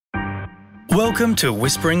Welcome to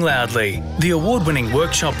Whispering Loudly, the award-winning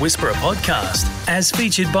Workshop Whisperer podcast, as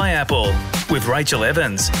featured by Apple, with Rachel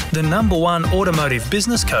Evans, the #1 automotive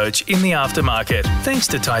business coach in the aftermarket, thanks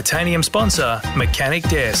to titanium sponsor Mechanic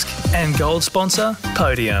Desk and gold sponsor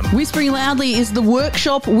Podium. Whispering Loudly is the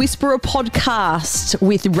Workshop Whisperer podcast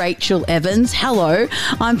with Rachel Evans. Hello,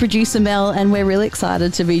 I'm producer Mel, and we're really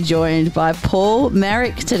excited to be joined by Paul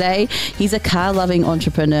Marrick today. He's a car-loving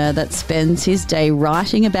entrepreneur that spends his day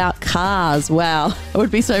writing about cars. Wow, it would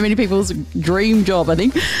be so many people's dream job, I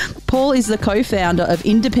think. Paul is the co-founder of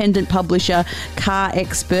independent publisher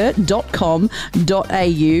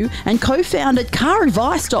carexpert.com.au and co-founded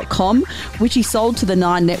caradvice.com, which he sold to the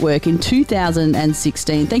Nine Network in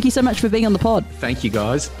 2016. Thank you so much for being on the pod. Thank you,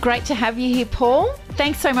 guys. Great to have you here, Paul.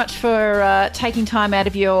 Thanks so much for taking time out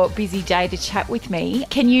of your busy day to chat with me.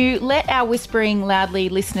 Can you let our Whispering Loudly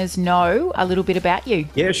listeners know a little bit about you?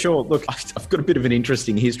 Yeah, sure. Look, I've got a bit of an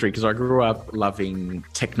interesting history because I grew up loving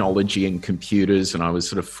technology and computers, and I was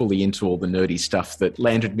sort of fully into all the nerdy stuff that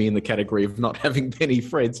landed me in the category of not having many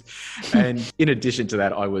friends. And in addition to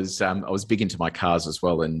that, I was big into my cars as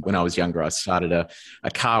well. And when I was younger, I started a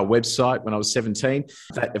car website when I was 17.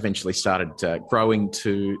 That eventually started growing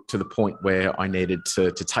to the point where I needed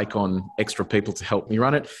to take on extra people to help me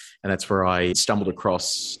run it. And that's where I stumbled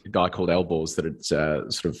across a guy called Elbors that had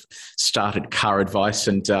sort of started Car Advice.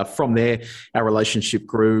 And from there, our relationship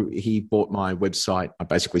grew. He bought my website. I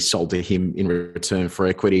basically sold to him in return for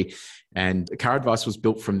equity. And Car Advice was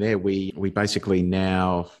built from there. We basically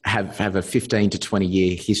now have a 15 to 20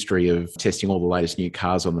 year history of testing all the latest new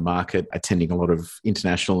cars on the market, attending a lot of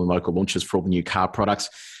international and local launches for all the new car products.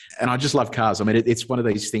 And I just love cars. I mean, it's one of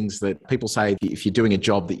these things that people say if you're doing a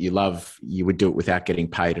job that you love, you would do it without getting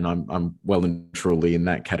paid. And I'm well and truly in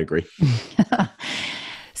that category.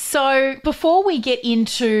 So before we get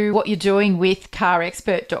into what you're doing with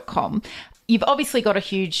carexpert.com, you've obviously got a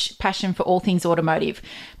huge passion for all things automotive,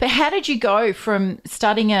 but how did you go from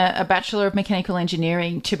studying a Bachelor of Mechanical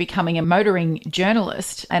Engineering to becoming a motoring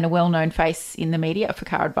journalist and a well-known face in the media for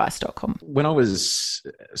caradvice.com? When I was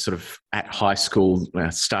sort of at high school, I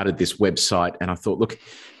started this website and I thought, look,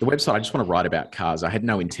 the website, I just want to write about cars. I had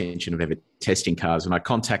no intention of ever testing cars, and I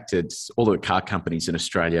contacted all the car companies in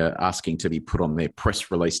Australia asking to be put on their press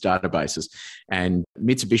release databases. And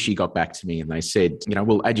Mitsubishi got back to me and they said,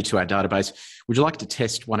 we'll add you to our database. Would you like to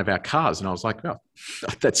test one of our cars? And I was like, well,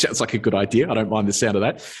 that sounds like a good idea. I don't mind the sound of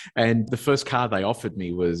that. And the first car they offered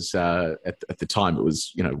me was, at the time, it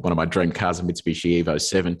was, one of my dream cars, a Mitsubishi Evo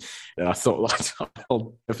 7. And I thought, well,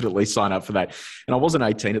 I'll definitely sign up for that. And I wasn't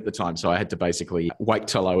 18 at the time, so I had to basically wait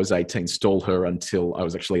till I was 18, stall her until I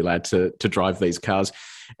was actually allowed to drive these cars.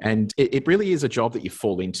 And it really is a job that you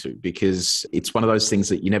fall into because it's one of those things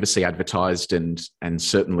that you never see advertised, and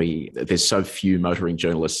certainly there's so few motoring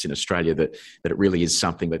journalists in Australia that it really is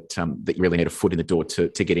something that you really need a foot in the door to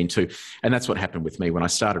get into. And that's what happened with me when I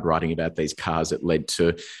started writing about these cars. It led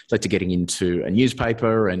to getting into a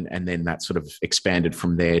newspaper, and then that sort of expanded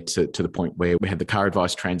from there to the point where we had the Car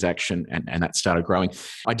Advice transaction, and that started growing.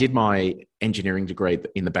 I did my engineering degree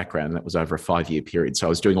in the background, and that was over a 5-year period. So I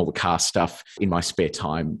was doing all the car stuff in my spare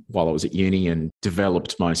time while I was at uni and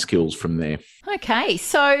developed my skills from there. Okay,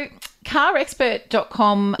 so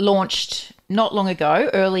carexpert.com launched not long ago,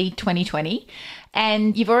 early 2020.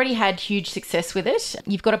 And you've already had huge success with it.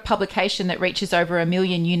 You've got a publication that reaches over 1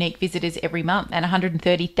 million unique visitors every month and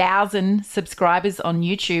 130,000 subscribers on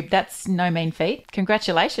YouTube. That's no mean feat.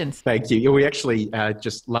 Congratulations. Thank you. Yeah, we actually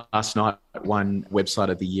just last night won Website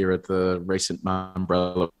of the Year at the recent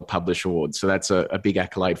Umbrella Publish Awards. So that's a big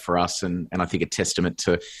accolade for us, and I think a testament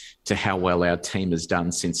to how well our team has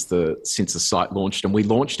done since the site launched. And we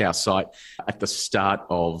launched our site at the start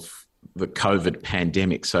of the COVID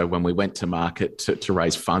pandemic. So when we went to market to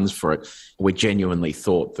raise funds for it, we genuinely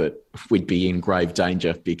thought that we'd be in grave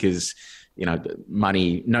danger because,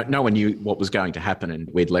 money, no one knew what was going to happen. And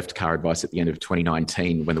we'd left Car Advice at the end of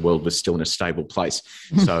 2019 when the world was still in a stable place.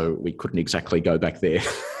 So we couldn't exactly go back there.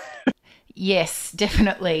 Yes,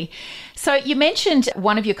 definitely. So you mentioned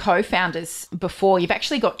one of your co-founders before. You've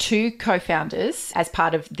actually got 2 co-founders as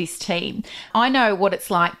part of this team. I know what it's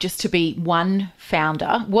like just to be one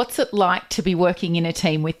founder. What's it like to be working in a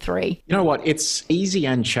team with 3? You know what? It's easy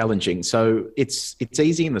and challenging. So it's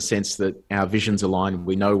easy in the sense that our visions align.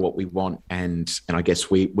 We know what we want, and I guess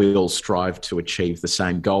we all strive to achieve the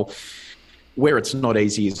same goal. Where it's not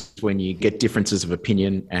easy is when you get differences of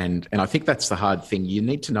opinion, and I think that's the hard thing. You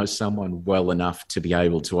need to know someone well enough to be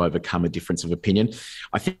able to overcome a difference of opinion.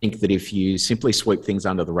 I think that if you simply sweep things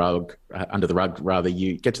under the rug,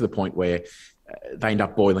 you get to the point where they end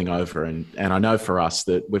up boiling over. And I know for us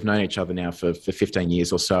that we've known each other now for 15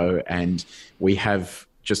 years or so, and we have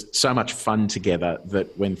just so much fun together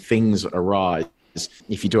that when things arise,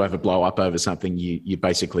 if you do have a blow up over something, you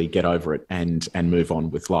basically get over it and move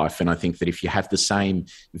on with life. And I think that if you have the same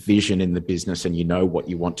vision in the business and you know what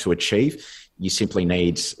you want to achieve, you simply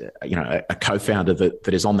need, a co-founder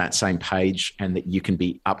that is on that same page and that you can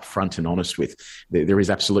be upfront and honest with. There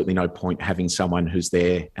is absolutely no point having someone who's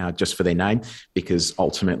there just for their name, because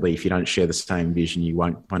ultimately, if you don't share the same vision, you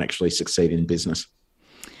won't actually succeed in business.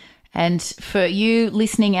 And for you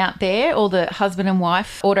listening out there, all the husband and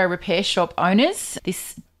wife auto repair shop owners,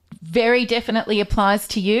 this very definitely applies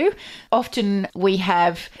to you. Often we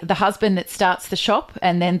have the husband that starts the shop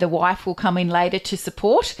and then the wife will come in later to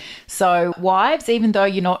support. So wives, even though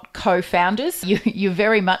you're not co-founders, you're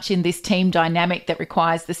very much in this team dynamic that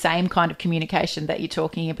requires the same kind of communication that you're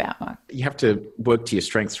talking about, Mark. You have to work to your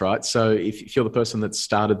strengths, right? So if you're the person that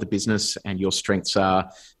started the business and your strengths are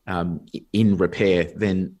in repair,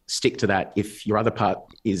 then stick to that. If your other part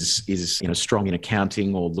is strong in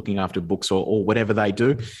accounting or looking after books or whatever they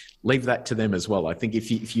do, leave that to them as well. I think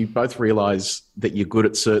if you both realize that you're good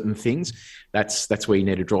at certain things, that's where you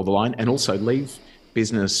need to draw the line. And also leave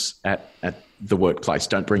business at the workplace.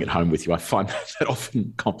 Don't bring it home with you. I find that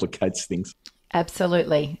often complicates things.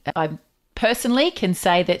 Absolutely. I personally can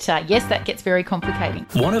say that, yes, that gets very complicating.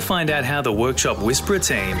 Want to find out how the Workshop Whisperer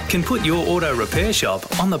team can put your auto repair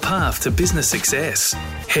shop on the path to business success?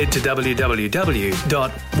 Head to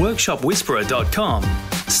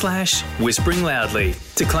www.workshopwhisperer.com/whispering loudly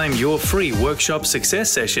to claim your free workshop success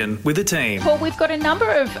session with the team. Paul, we've got a number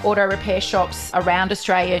of auto repair shops around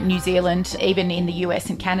Australia, New Zealand, even in the US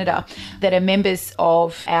and Canada that are members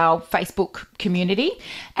of our Facebook community,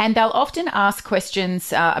 and they'll often ask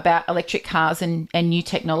questions about electric cars and new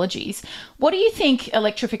technologies. What do you think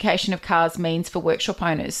electrification of cars means for workshop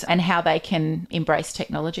owners and how they can embrace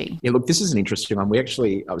technology? Yeah, look, this is an interesting one.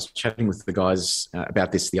 I was chatting with the guys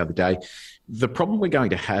about this the other day. The problem we're going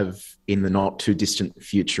to have in the not too distant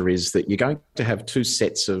future is that you're going to have two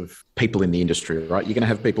sets of people in the industry, right? You're going to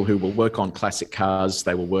have people who will work on classic cars,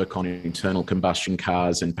 they will work on internal combustion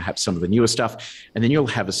cars and perhaps some of the newer stuff. And then you'll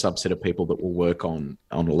have a subset of people that will work on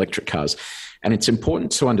electric cars. And it's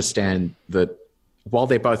important to understand that while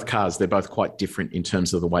they're both cars, they're both quite different in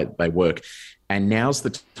terms of the way that they work. And now's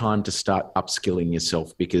the time to start upskilling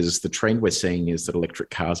yourself, because the trend we're seeing is that electric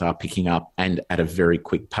cars are picking up and at a very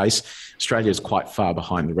quick pace. Australia is quite far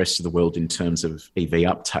behind the rest of the world in terms of EV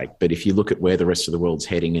uptake. But if you look at where the rest of the world's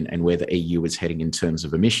heading and where the EU is heading in terms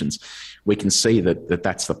of emissions, we can see that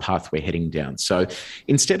that's the path we're heading down. So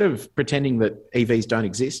instead of pretending that EVs don't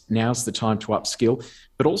exist, now's the time to upskill,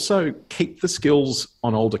 but also keep the skills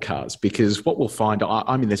on older cars, because what we'll find,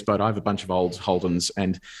 I'm in this boat, I have a bunch of old Holdens,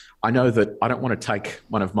 and I know that I don't want to take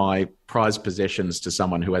one of my prized possessions to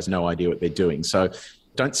someone who has no idea what they're doing. So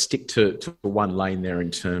don't stick to one lane there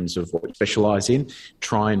in terms of what you specialise in.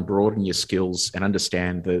 Try and broaden your skills and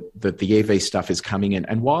understand that the EV stuff is coming in.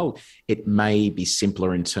 And while it may be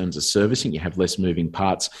simpler in terms of servicing, you have less moving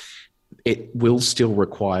parts, it will still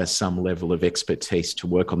require some level of expertise to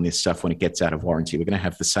work on this stuff when it gets out of warranty. We're going to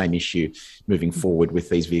have the same issue moving forward with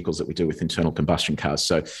these vehicles that we do with internal combustion cars.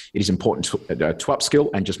 So it is important to upskill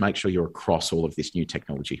and just make sure you're across all of this new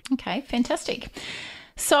technology. Okay, fantastic.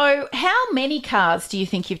 So how many cars do you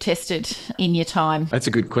think you've tested in your time? That's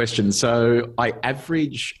a good question. So I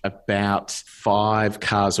average about 5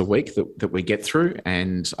 cars a week that we get through.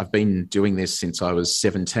 And I've been doing this since I was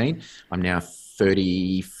 17. I'm now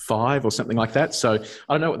 35 or something like that. So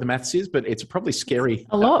I don't know what the maths is, but it's a probably scary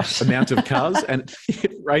amount of cars. And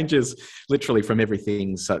it ranges literally from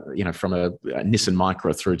everything, from a Nissan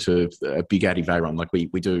Micra through to a Bugatti Veyron. Like we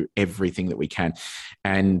do everything that we can.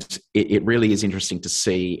 And it really is interesting to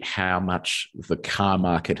see how much the car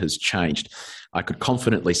market has changed. I could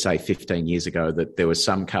confidently say 15 years ago that there were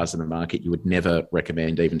some cars in the market you would never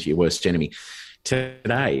recommend even to your worst enemy.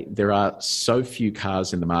 Today, there are so few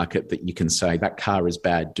cars in the market that you can say that car is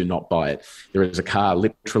bad, do not buy it. There is a car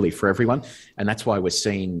literally for everyone. And that's why we're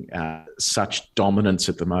seeing such dominance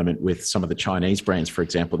at the moment with some of the Chinese brands, for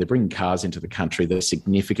example. They're bringing cars into the country that are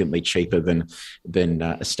significantly cheaper than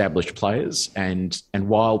established players. And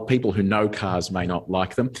while people who know cars may not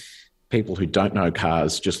like them, people who don't know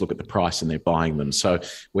cars just look at the price and they're buying them. So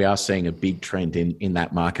we are seeing a big trend in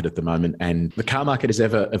that market at the moment. And the car market is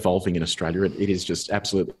ever evolving in Australia. It is just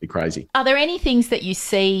absolutely crazy. Are there any things that you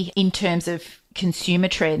see in terms of consumer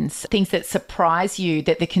trends, things that surprise you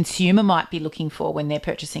that the consumer might be looking for when they're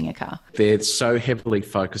purchasing a car? They're so heavily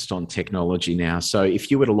focused on technology now. So if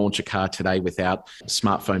you were to launch a car today without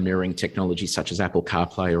smartphone mirroring technology such as Apple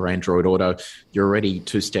CarPlay or Android Auto, you're already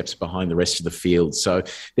 2 steps behind the rest of the field. So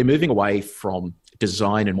they're moving away from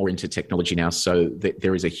design and more into technology now. So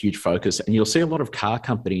there is a huge focus. And you'll see a lot of car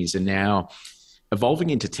companies are now evolving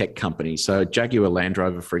into tech companies. So Jaguar Land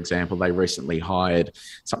Rover, for example, they recently hired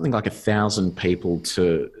something like 1,000 people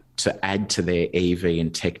to add to their EV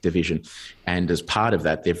and tech division. And as part of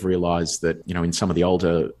that, they've realised that, in some of the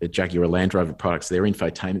older Jaguar Land Rover products, their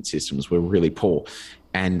infotainment systems were really poor.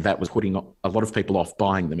 And that was putting a lot of people off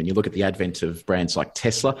buying them. And you look at the advent of brands like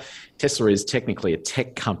Tesla. Tesla is technically a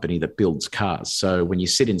tech company that builds cars. So when you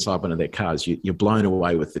sit inside one of their cars, you're blown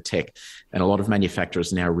away with the tech. And a lot of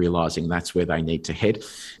manufacturers are now realising that's where they need to head.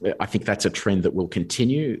 I think that's a trend that will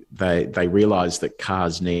continue. They realise that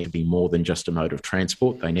cars need to be more than just a mode of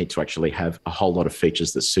transport. They need to actually have a whole lot of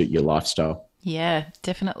features that suit your lifestyle. Yeah,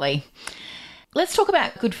 definitely. Let's talk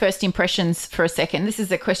about good first impressions for a second. This is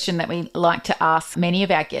a question that we like to ask many of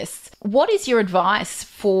our guests. What is your advice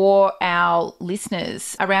for our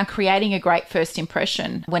listeners around creating a great first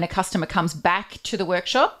impression when a customer comes back to the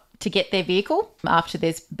workshop to get their vehicle after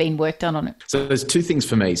there's been work done on it? So there's 2 things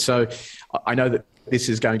for me. So I know that this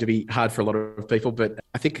is going to be hard for a lot of people, but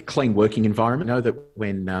I think a clean working environment. I know that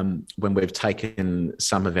when we've taken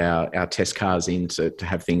some of our test cars in to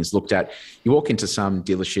have things looked at, you walk into some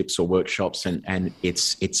dealerships or workshops and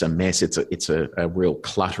it's a mess. It's a real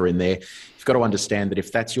clutter in there. You've got to understand that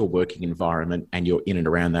if that's your working environment and you're in and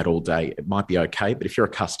around that all day, it might be okay. But if you're a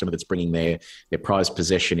customer that's bringing their prized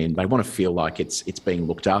possession in, they want to feel like it's being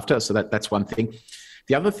looked after. So that's one thing.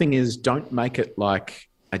 The other thing is, don't make it like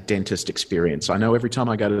a dentist experience. I know every time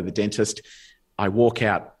I go to the dentist, I walk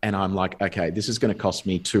out and I'm like, okay, this is going to cost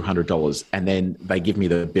me $200. And then they give me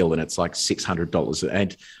the bill and it's like $600.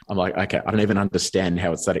 And I'm like, okay, I don't even understand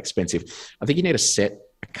how it's that expensive. I think you need to set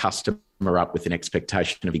a customer up with an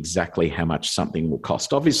expectation of exactly how much something will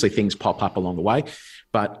cost. Obviously, things pop up along the way,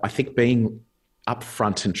 but I think being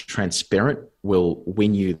upfront and transparent will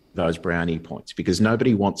win you those brownie points, because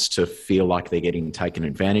nobody wants to feel like they're getting taken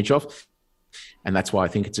advantage of. And that's why I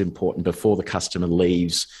think it's important before the customer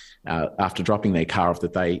leaves, after dropping their car off,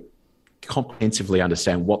 that they comprehensively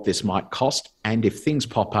understand what this might cost. And if things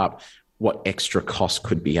pop up, what extra cost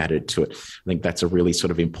could be added to it. I think that's a really sort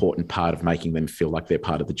of important part of making them feel like they're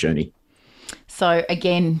part of the journey. So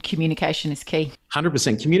again, communication is key.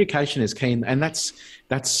 100%. Communication is key. And that's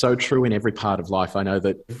so true in every part of life. I know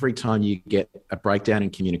that every time you get a breakdown in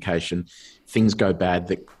communication, things go bad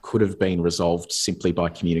that could have been resolved simply by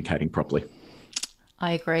communicating properly.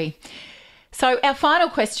 I agree. So our final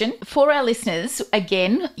question for our listeners,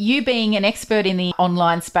 again, you being an expert in the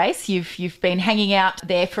online space, you've been hanging out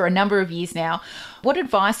there for a number of years now. What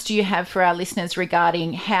advice do you have for our listeners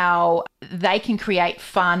regarding how they can create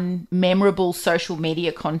fun, memorable social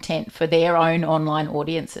media content for their own online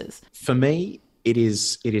audiences? For me, it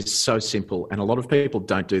is so simple. And a lot of people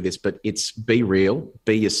don't do this, but it's be real,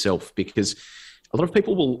 be yourself, because a lot of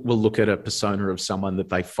people will look at a persona of someone that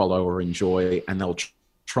they follow or enjoy and they'll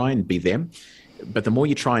try and be them. But the more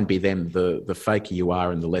you try and be them, the faker you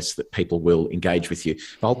are and the less that people will engage with you.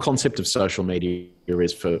 The whole concept of social media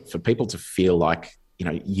is for people to feel like,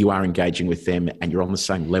 you are engaging with them and you're on the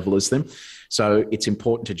same level as them. So it's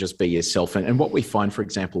important to just be yourself. And what we find, for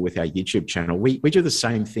example, with our YouTube channel, we do the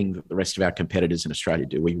same thing that the rest of our competitors in Australia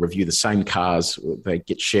do. We review the same cars. They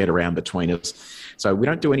get shared around between us. So we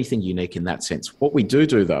don't do anything unique in that sense. What we do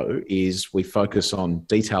though, is we focus on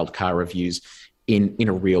detailed car reviews in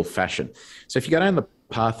a real fashion. So if you go down the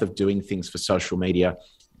path of doing things for social media,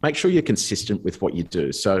 make sure you're consistent with what you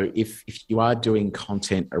do. So if you are doing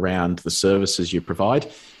content around the services you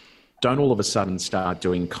provide, don't all of a sudden start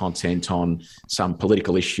doing content on some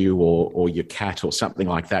political issue or your cat or something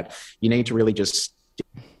like that. You need to really just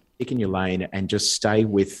stick in your lane and just stay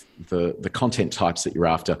with the content types that you're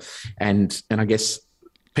after. And I guess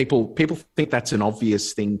people think that's an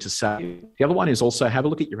obvious thing to say. The other one is also have a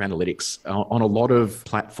look at your analytics. On a lot of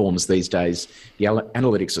platforms these days, the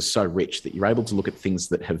analytics are so rich that you're able to look at things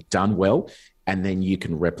that have done well, and then you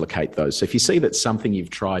can replicate those. So if you see that something you've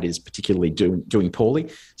tried is particularly doing poorly,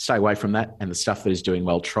 stay away from that. And the stuff that is doing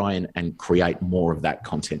well, try and create more of that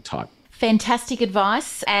content type. Fantastic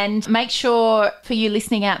advice. And make sure for you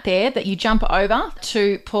listening out there that you jump over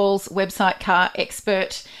to Paul's website,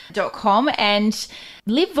 carexpert.com, and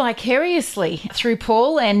live vicariously through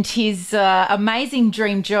Paul and his amazing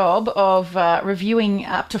dream job of reviewing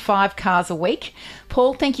up to 5 cars a week.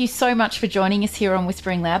 Paul, thank you so much for joining us here on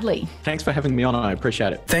Whispering Loudly. Thanks for having me on. I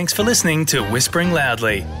appreciate it. Thanks for listening to Whispering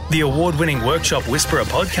Loudly, the award-winning Workshop Whisperer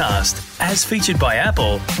podcast, as featured by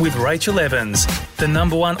Apple with Rachel Evans, the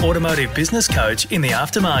 #1 automotive business coach in the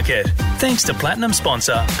aftermarket. Thanks to Platinum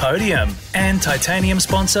sponsor Podium and Titanium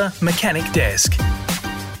sponsor Mechanic Desk.